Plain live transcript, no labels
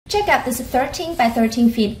Check out this 13 by 13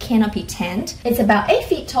 feet canopy tent. It's about 8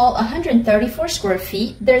 feet tall, 134 square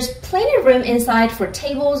feet. There's plenty of room inside for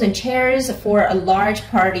tables and chairs for a large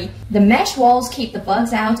party. The mesh walls keep the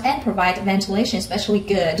bugs out and provide ventilation, especially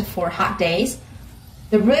good for hot days.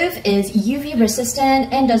 The roof is UV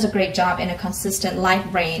resistant and does a great job in a consistent light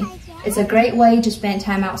rain. It's a great way to spend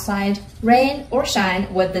time outside, rain or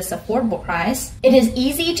shine, with this affordable price. It is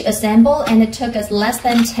easy to assemble and it took us less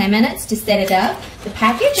than 10 minutes to set it up. The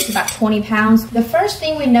package is about 20 pounds. The first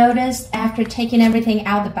thing we noticed after taking everything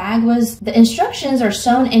out of the bag was the instructions are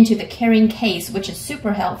sewn into the carrying case, which is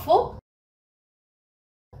super helpful.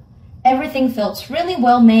 Everything felt really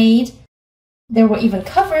well made. There were even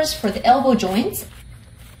covers for the elbow joints,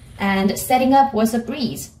 and setting up was a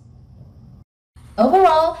breeze.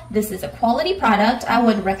 Overall, this is a quality product. I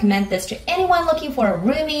would recommend this to anyone looking for a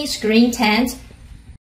roomy screen tent